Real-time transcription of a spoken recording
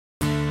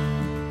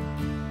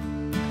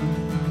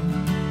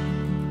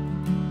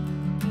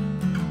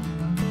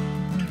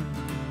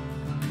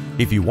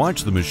If you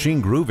watch the machine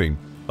grooving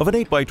of an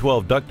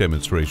 8x12 duct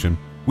demonstration,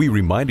 we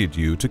reminded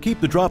you to keep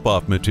the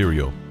drop-off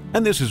material,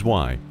 and this is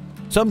why.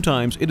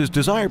 Sometimes it is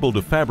desirable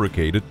to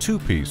fabricate a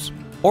two-piece,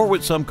 or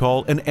what some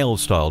call an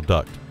L-style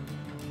duct.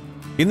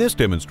 In this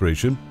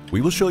demonstration,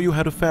 we will show you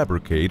how to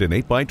fabricate an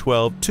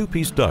 8x12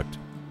 two-piece duct.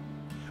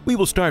 We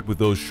will start with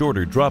those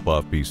shorter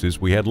drop-off pieces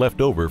we had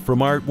left over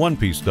from our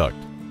one-piece duct.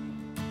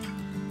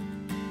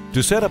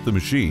 To set up the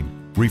machine,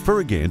 refer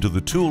again to the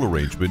tool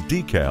arrangement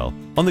decal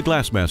on the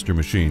Glassmaster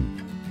machine.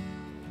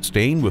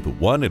 Staying with the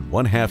 1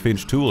 1/2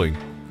 inch tooling,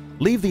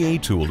 leave the A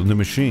tool in the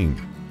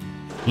machine.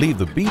 Leave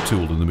the B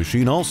tool in the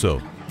machine also.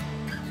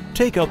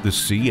 Take out the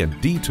C and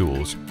D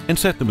tools and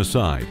set them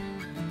aside.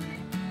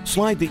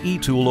 Slide the E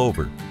tool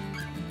over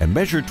and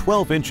measure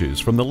 12 inches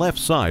from the left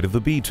side of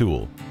the B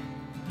tool.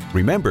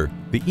 Remember,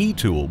 the E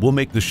tool will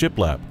make the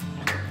shiplap.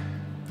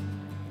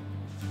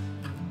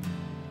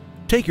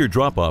 Take your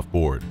drop-off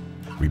board,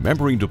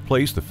 remembering to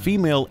place the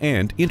female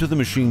end into the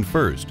machine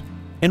first,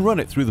 and run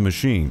it through the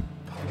machine.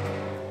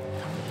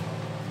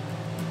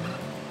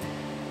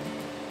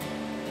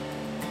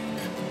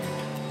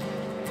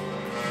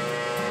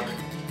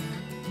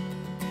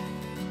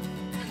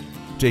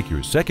 Take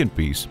your second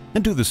piece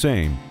and do the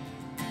same.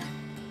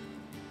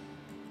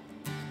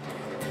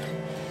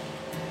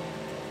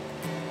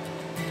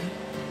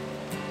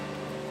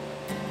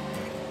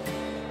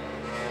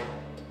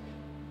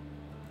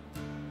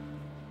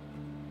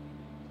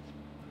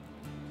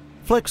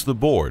 Flex the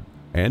board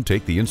and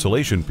take the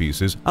insulation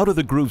pieces out of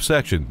the groove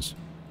sections.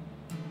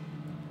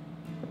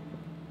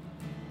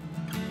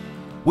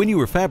 When you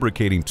are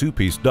fabricating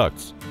two-piece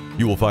ducts,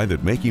 you will find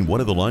that making one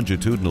of the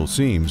longitudinal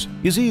seams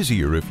is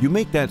easier if you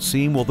make that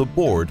seam while the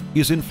board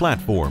is in flat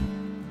form.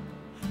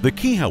 The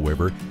key,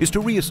 however, is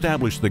to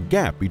re-establish the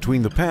gap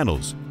between the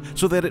panels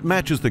so that it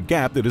matches the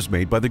gap that is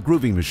made by the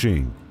grooving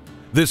machine.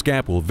 This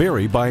gap will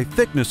vary by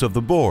thickness of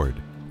the board.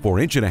 For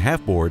 1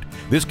 1/2 board,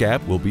 this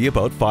gap will be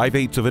about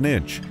 5/8 of an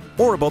inch,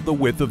 or about the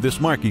width of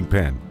this marking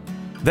pen,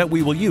 that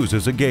we will use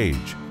as a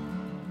gauge.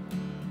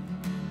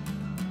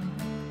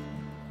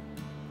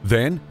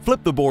 Then,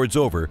 flip the boards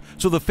over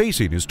so the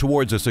facing is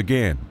towards us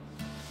again.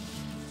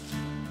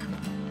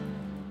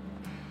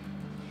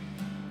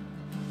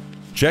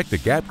 Check the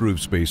gap groove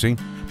spacing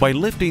by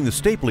lifting the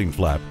stapling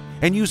flap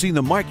and using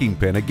the marking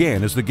pen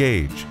again as the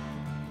gauge.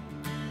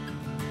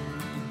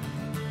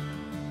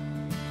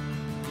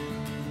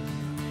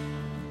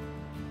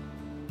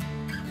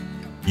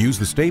 Use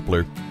the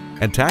stapler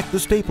and tack the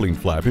stapling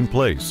flap in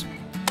place.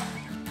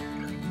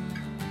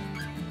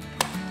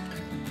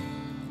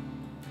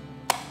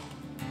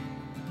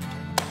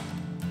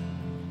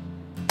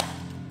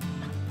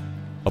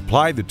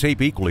 Apply the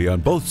tape equally on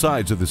both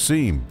sides of the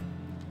seam.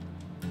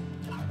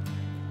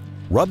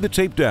 Rub the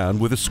tape down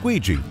with a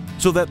squeegee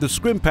so that the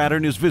scrim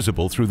pattern is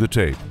visible through the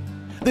tape.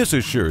 This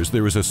assures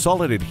there is a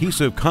solid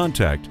adhesive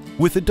contact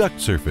with the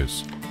duct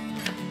surface.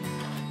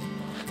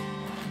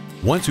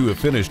 Once you have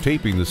finished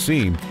taping the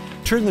seam,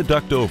 turn the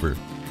duct over.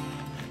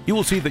 You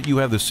will see that you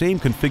have the same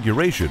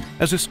configuration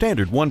as a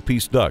standard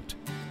one-piece duct.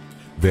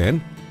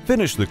 Then,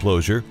 finish the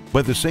closure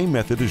by the same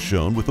method as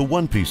shown with the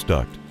one-piece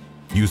duct.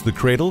 Use the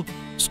cradle,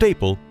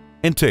 staple,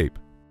 and tape.